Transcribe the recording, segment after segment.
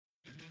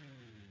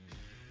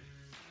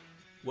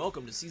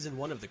Welcome to Season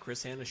 1 of The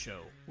Chris Hanna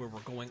Show, where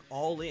we're going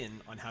all in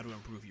on how to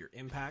improve your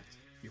impact,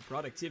 your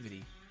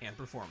productivity, and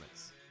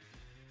performance.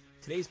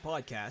 Today's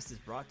podcast is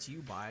brought to you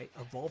by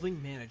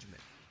Evolving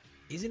Management.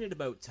 Isn't it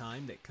about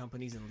time that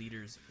companies and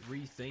leaders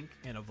rethink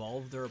and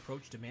evolve their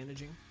approach to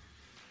managing?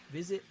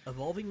 Visit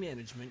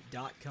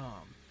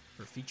evolvingmanagement.com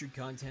for featured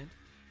content,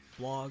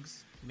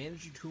 blogs,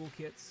 manager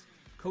toolkits,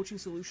 coaching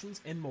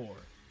solutions, and more.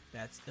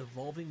 That's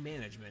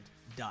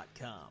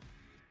evolvingmanagement.com.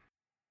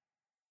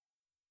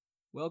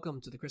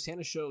 Welcome to the Chris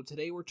Hanna Show.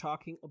 Today we're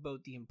talking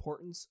about the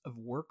importance of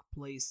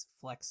workplace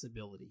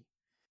flexibility.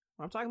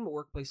 When I'm talking about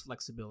workplace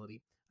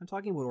flexibility, I'm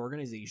talking about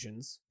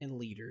organizations and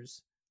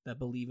leaders that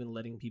believe in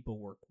letting people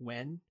work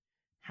when,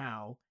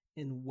 how,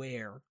 and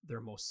where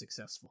they're most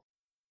successful.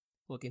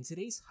 Look, in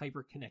today's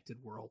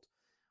hyper-connected world,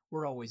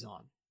 we're always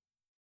on.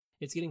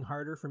 It's getting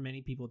harder for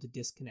many people to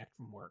disconnect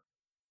from work.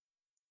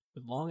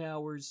 With long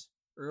hours,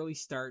 early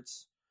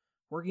starts,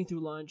 working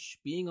through lunch,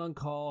 being on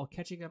call,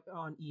 catching up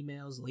on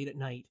emails late at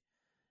night,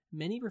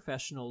 many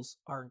professionals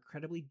are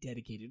incredibly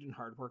dedicated and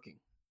hardworking.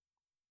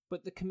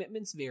 But the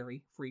commitments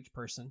vary for each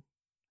person,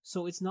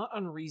 so it's not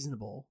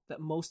unreasonable that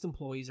most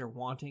employees are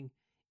wanting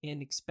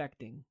and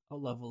expecting a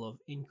level of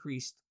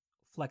increased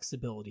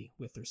flexibility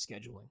with their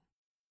scheduling.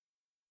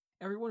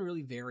 Everyone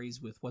really varies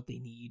with what they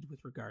need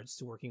with regards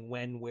to working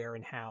when, where,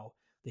 and how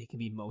they can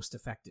be most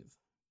effective.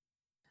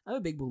 I'm a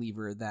big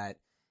believer that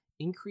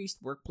increased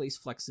workplace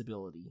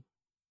flexibility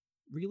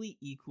really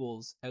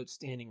equals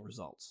outstanding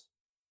results.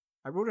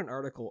 I wrote an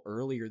article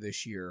earlier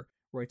this year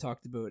where I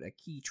talked about a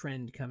key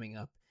trend coming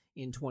up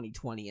in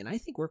 2020, and I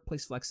think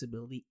workplace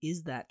flexibility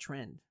is that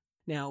trend.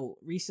 Now,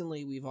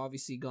 recently we've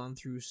obviously gone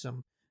through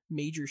some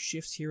major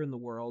shifts here in the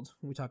world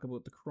when we talk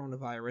about the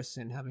coronavirus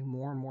and having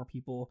more and more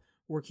people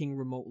working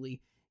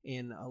remotely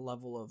in a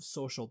level of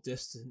social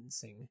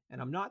distancing.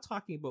 And I'm not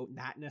talking about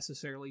that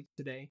necessarily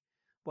today,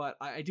 but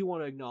I do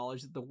want to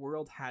acknowledge that the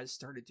world has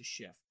started to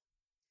shift.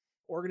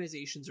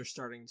 Organizations are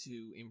starting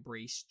to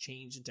embrace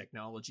change and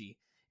technology,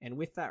 and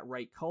with that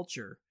right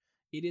culture,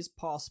 it is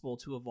possible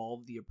to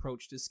evolve the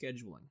approach to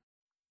scheduling.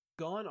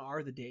 Gone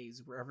are the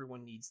days where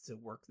everyone needs to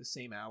work the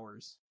same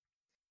hours.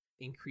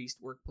 Increased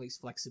workplace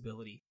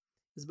flexibility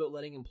is about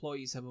letting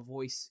employees have a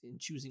voice in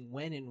choosing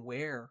when and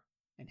where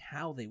and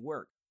how they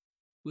work.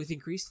 With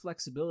increased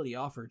flexibility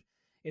offered,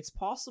 it's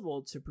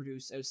possible to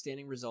produce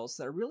outstanding results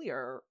that really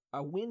are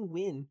a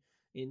win-win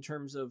in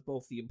terms of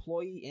both the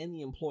employee and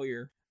the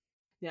employer.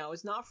 Now,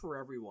 it's not for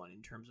everyone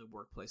in terms of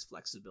workplace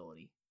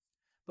flexibility,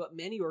 but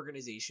many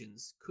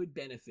organizations could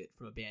benefit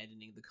from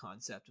abandoning the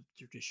concept of the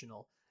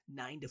traditional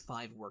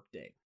 9-to-5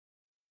 workday.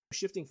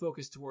 Shifting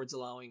focus towards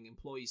allowing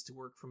employees to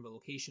work from a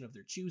location of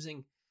their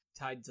choosing,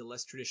 tied to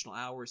less traditional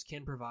hours,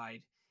 can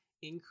provide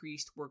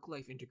increased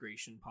work-life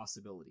integration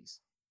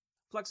possibilities.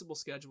 Flexible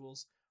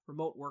schedules,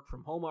 remote work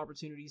from home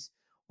opportunities,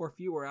 or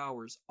fewer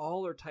hours,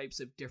 all are types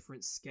of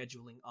different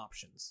scheduling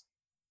options.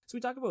 So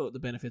we talk about the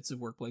benefits of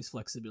workplace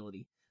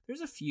flexibility.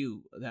 There's a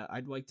few that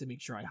I'd like to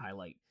make sure I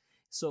highlight.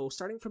 So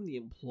starting from the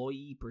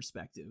employee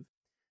perspective,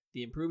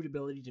 the improved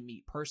ability to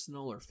meet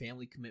personal or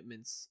family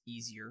commitments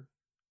easier.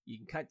 You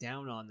can cut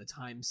down on the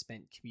time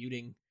spent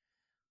commuting,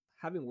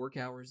 having work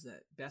hours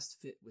that best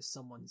fit with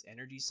someone's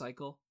energy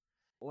cycle.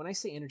 When I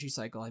say energy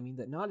cycle, I mean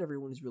that not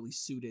everyone is really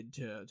suited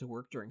to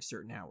work during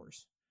certain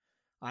hours.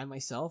 I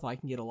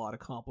can get a lot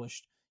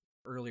accomplished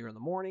earlier in the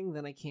morning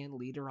than I can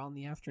later on in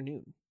the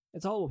afternoon.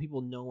 It's all about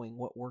people knowing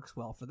what works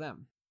well for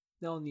them.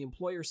 Now, on the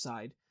employer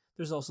side,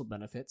 there's also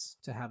benefits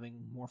to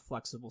having more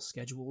flexible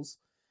schedules,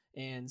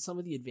 and some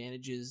of the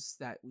advantages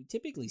that we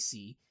typically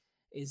see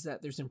is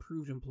that there's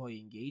improved employee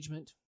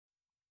engagement,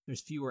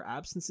 there's fewer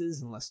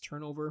absences and less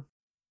turnover,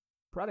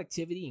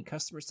 productivity and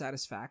customer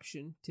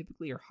satisfaction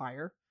typically are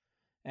higher,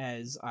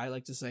 as I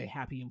like to say,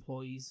 happy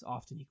employees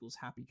often equals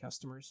happy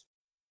customers.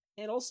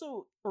 And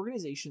also,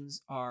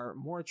 organizations are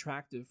more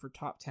attractive for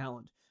top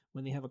talent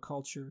when they have a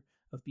culture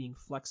of being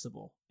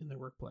flexible in their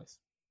workplace.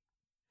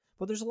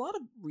 But there's a lot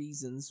of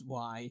reasons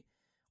why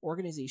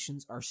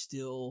organizations are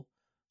still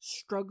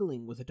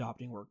struggling with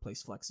adopting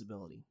workplace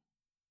flexibility.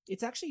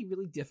 It's actually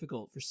really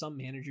difficult for some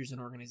managers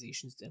and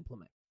organizations to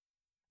implement.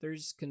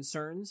 There's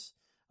concerns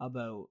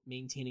about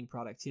maintaining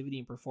productivity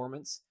and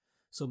performance,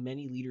 so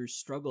many leaders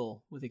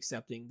struggle with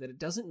accepting that it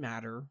doesn't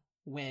matter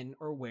when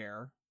or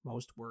where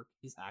most work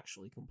is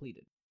actually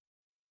completed.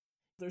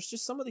 There's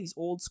just some of these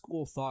old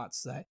school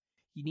thoughts that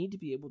you need to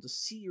be able to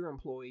see your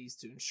employees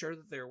to ensure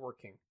that they're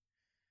working.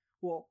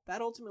 Well, that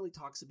ultimately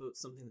talks about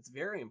something that's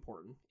very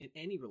important in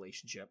any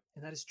relationship,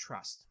 and that is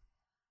trust.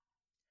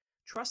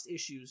 Trust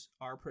issues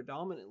are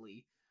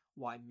predominantly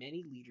why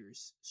many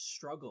leaders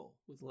struggle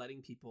with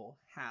letting people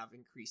have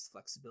increased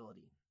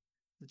flexibility.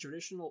 The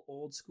traditional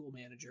old school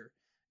manager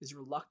is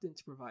reluctant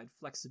to provide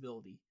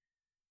flexibility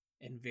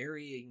and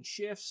varying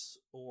shifts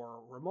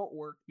or remote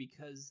work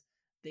because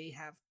they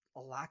have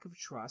a lack of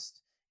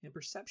trust and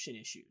perception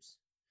issues.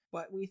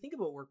 But when you think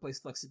about workplace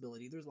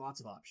flexibility, there's lots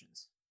of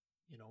options.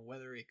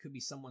 Whether it could be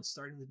someone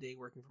starting the day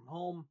working from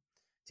home,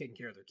 taking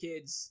care of their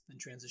kids, then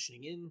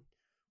transitioning in,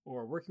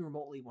 or working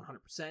remotely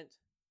 100%.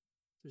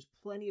 There's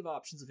plenty of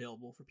options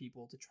available for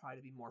people to try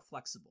to be more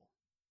flexible.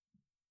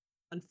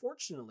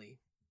 Unfortunately,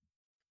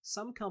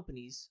 some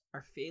companies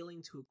are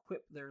failing to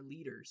equip their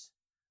leaders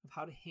of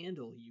how to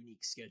handle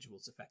unique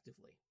schedules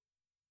effectively.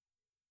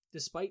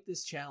 Despite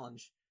this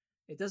challenge,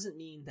 it doesn't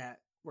mean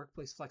that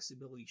workplace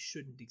flexibility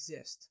shouldn't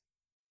exist.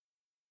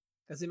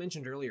 As I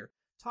mentioned earlier,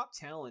 top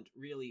talent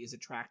really is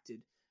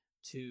attracted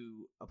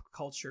to a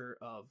culture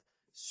of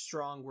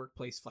strong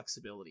workplace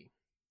flexibility.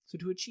 So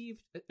to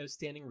achieve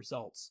outstanding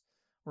results,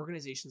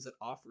 organizations that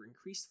offer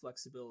increased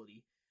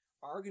flexibility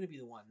are going to be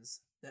the ones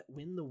that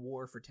win the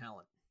war for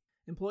talent.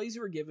 Employees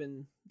who are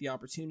given the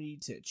opportunity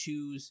to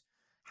choose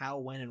how,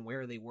 when, and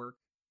where they work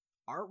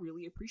are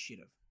really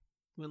appreciative.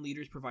 When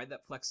leaders provide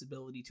that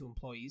flexibility to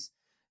employees,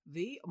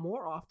 they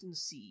more often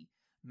see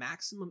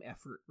maximum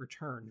effort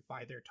returned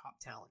by their top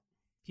talent.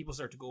 People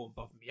start to go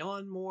above and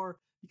beyond more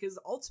because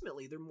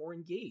ultimately they're more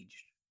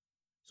engaged.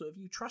 So if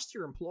you trust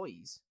your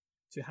employees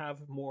to have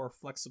a more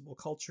flexible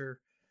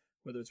culture,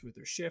 whether it's with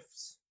their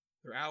shifts,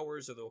 their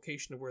hours, or the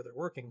location of where they're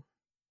working,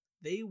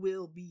 they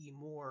will be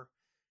more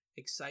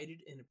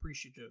excited and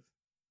appreciative,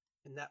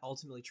 and that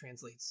ultimately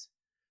translates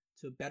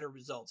to better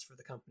results for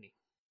the company.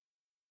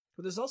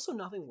 But there's also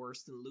nothing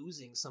worse than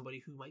losing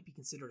somebody who might be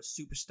considered a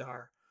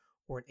superstar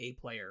or an A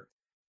player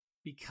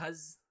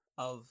because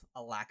of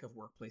a lack of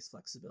workplace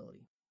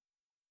flexibility.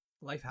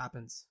 Life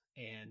happens,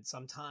 and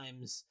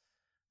sometimes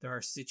there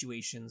are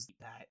situations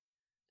that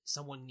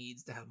someone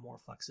needs to have more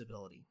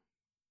flexibility.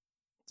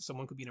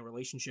 Someone could be in a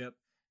relationship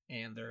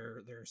and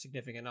their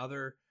significant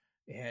other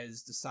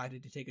has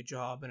decided to take a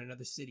job in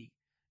another city,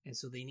 and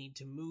so they need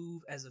to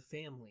move as a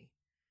family.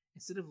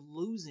 Instead of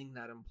losing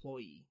that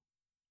employee,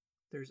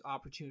 there's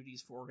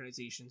opportunities for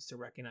organizations to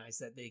recognize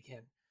that they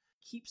can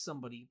keep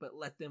somebody but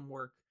let them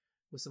work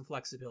with some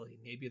flexibility.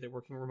 Maybe they're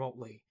working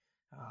remotely.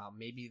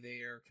 Maybe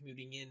they're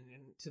commuting in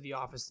to the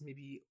office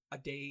maybe a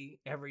day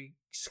every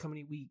so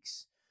many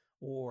weeks,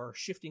 or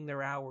shifting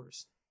their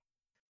hours.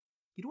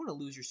 You don't want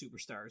to lose your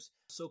superstars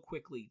so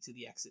quickly to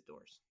the exit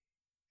doors.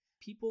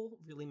 People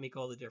really make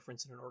all the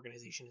difference in an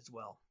organization as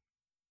well.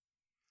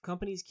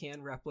 Companies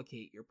can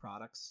replicate your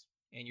products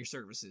and your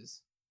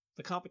services.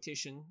 The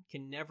competition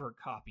can never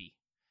copy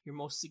your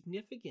most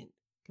significant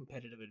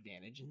competitive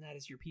advantage, and that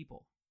is your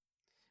people.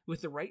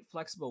 With the right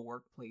flexible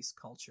workplace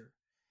culture,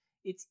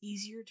 it's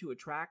easier to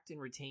attract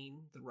and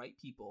retain the right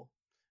people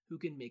who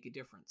can make a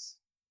difference.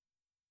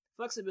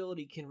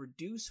 Flexibility can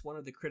reduce one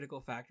of the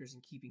critical factors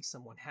in keeping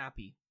someone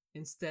happy,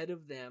 instead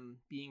of them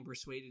being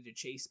persuaded to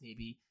chase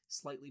maybe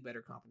slightly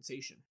better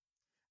compensation.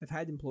 I've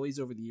had employees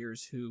over the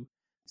years who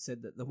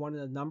said that one of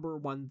the number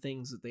one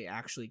things that they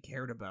actually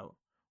cared about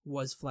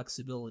was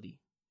flexibility,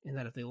 and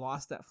that if they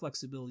lost that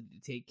flexibility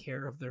to take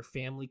care of their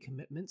family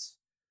commitments,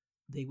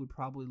 they would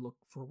probably look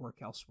for work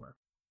elsewhere.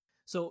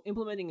 So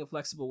implementing a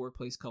flexible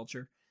workplace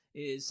culture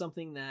is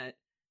something that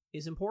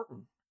is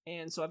important.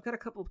 And so I've got a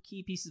couple of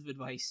key pieces of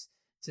advice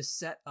to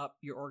set up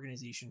your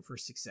organization for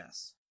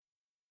success.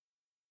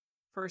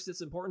 First,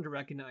 it's important to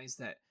recognize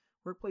that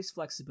workplace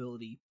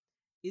flexibility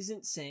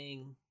isn't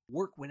saying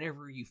work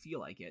whenever you feel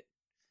like it.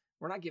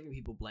 We're not giving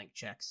people blank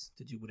checks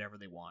to do whatever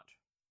they want.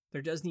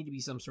 There does need to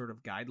be some sort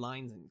of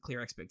guidelines and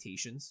clear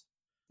expectations.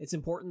 It's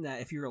important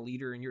that if you're a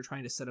leader and you're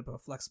trying to set up a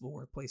flexible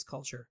workplace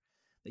culture,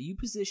 that you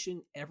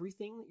position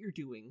everything that you're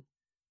doing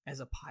as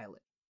a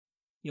pilot.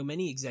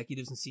 Many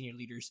executives and senior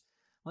leaders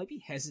might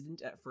be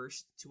hesitant at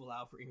first to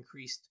allow for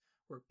increased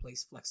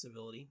workplace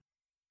flexibility.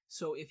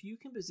 So if you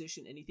can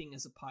position anything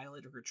as a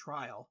pilot or a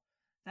trial,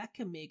 that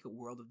can make a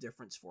world of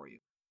difference for you.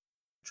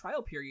 A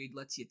trial period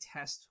lets you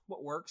test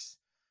what works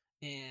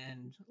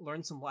and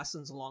learn some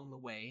lessons along the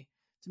way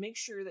to make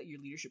sure that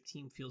your leadership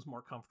team feels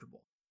more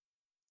comfortable.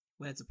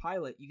 When it's a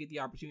pilot, you get the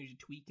opportunity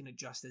to tweak and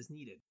adjust as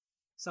needed.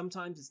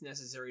 Sometimes it's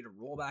necessary to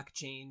roll back a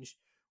change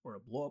or to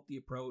blow up the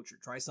approach or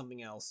try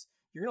something else.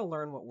 You're going to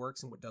learn what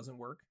works and what doesn't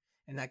work,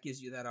 and that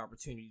gives you that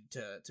opportunity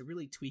to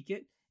really tweak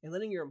it and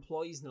letting your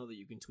employees know that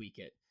you can tweak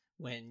it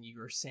when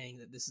you're saying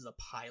that this is a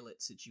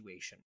pilot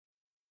situation.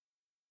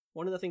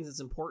 One of the things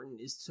that's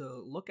important is to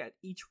look at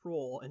each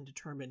role and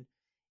determine,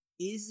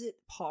 is it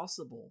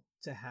possible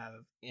to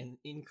have an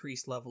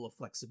increased level of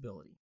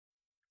flexibility?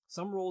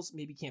 Some roles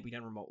maybe can't be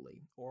done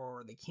remotely,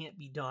 or they can't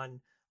be done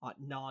at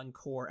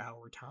non-core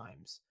hour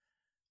times,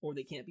 or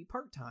they can't be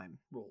part-time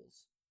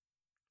roles.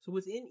 So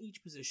within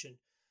each position,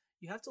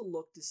 you have to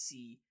look to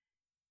see,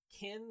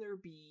 can there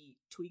be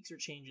tweaks or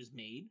changes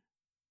made?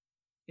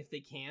 If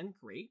they can,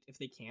 great. If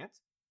they can't,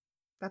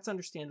 that's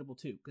understandable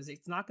too, because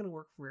it's not going to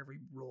work for every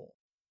role.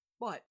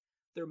 But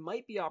there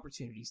might be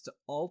opportunities to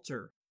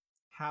alter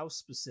how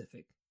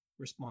specific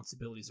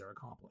responsibilities are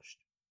accomplished.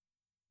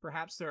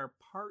 Perhaps there are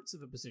parts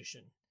of a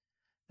position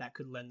that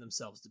could lend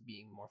themselves to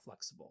being more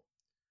flexible.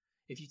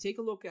 If you take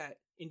a look at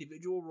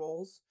individual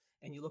roles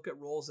and you look at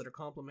roles that are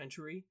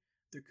complementary,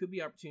 there could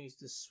be opportunities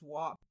to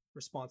swap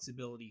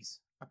responsibilities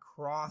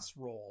across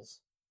roles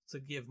to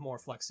give more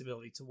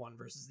flexibility to one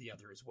versus the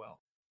other as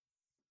well.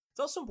 It's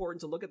also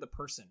important to look at the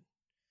person.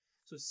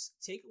 So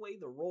take away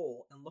the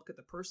role and look at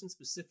the person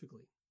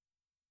specifically.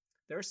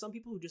 There are some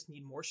people who just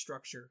need more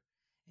structure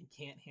and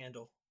can't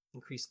handle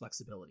increased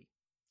flexibility.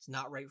 It's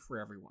not right for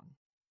everyone.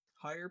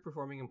 Higher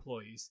performing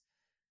employees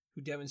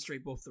who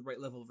demonstrate both the right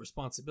level of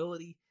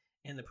responsibility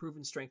and the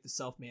proven strength to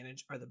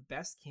self-manage are the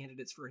best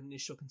candidates for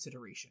initial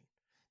consideration.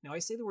 Now, I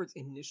say the words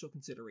initial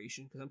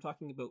consideration because I'm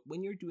talking about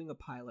when you're doing a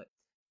pilot,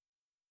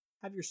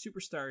 have your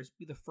superstars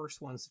be the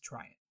first ones to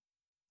try it.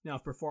 Now,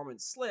 if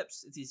performance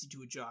slips, it's easy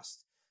to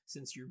adjust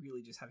since you're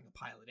really just having a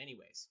pilot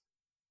anyways.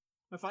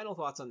 My final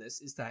thoughts on this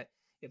is that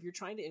if you're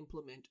trying to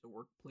implement a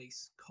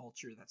workplace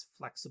culture that's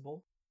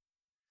flexible,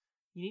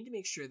 you need to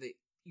make sure that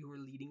you are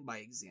leading by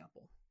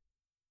example.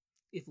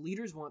 If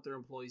leaders want their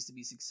employees to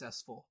be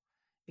successful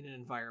in an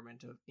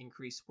environment of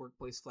increased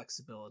workplace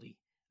flexibility,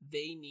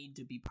 they need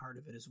to be part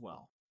of it as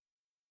well.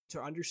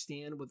 To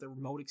understand what the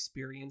remote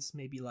experience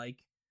may be like,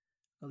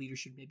 a leader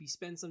should maybe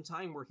spend some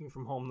time working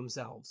from home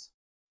themselves,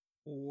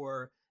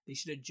 or they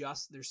should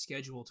adjust their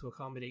schedule to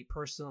accommodate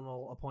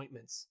personal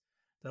appointments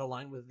that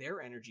align with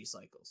their energy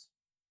cycles.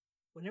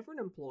 Whenever an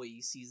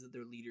employee sees that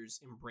their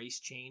leaders embrace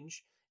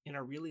change and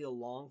are really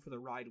along for the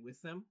ride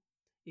with them,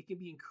 it can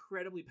be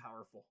incredibly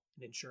powerful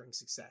in ensuring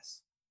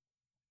success.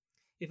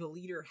 If a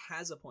leader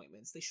has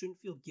appointments, they shouldn't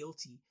feel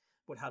guilty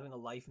about having a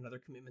life and other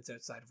commitments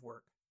outside of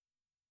work.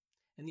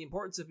 And the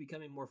importance of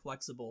becoming more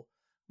flexible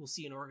will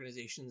see an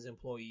organization's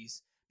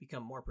employees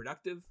become more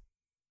productive,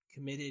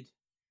 committed,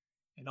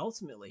 and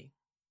ultimately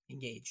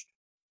engaged.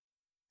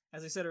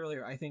 As I said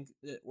earlier, I think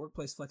that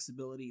workplace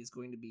flexibility is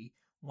going to be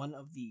one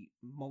of the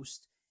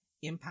most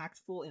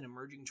impactful and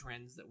emerging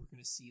trends that we're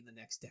going to see in the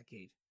next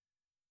decade.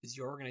 Is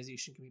your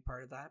organization can be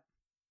part of that?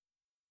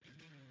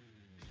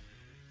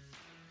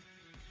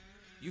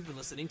 You've been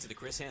listening to The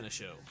Chris Hanna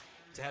Show.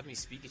 To have me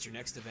speak at your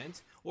next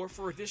event, or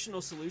for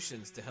additional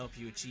solutions to help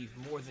you achieve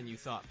more than you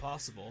thought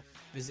possible,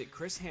 visit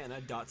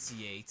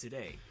chrishanna.ca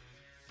today.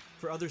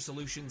 For other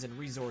solutions and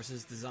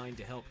resources designed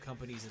to help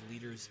companies and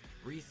leaders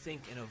rethink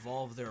and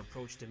evolve their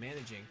approach to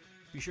managing,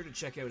 be sure to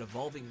check out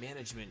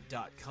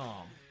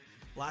evolvingmanagement.com.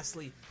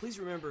 Lastly, please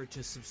remember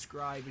to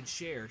subscribe and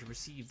share to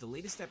receive the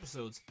latest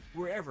episodes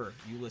wherever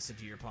you listen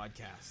to your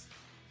podcast.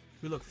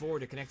 We look forward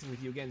to connecting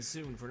with you again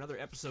soon for another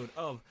episode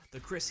of The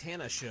Chris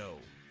Hanna Show.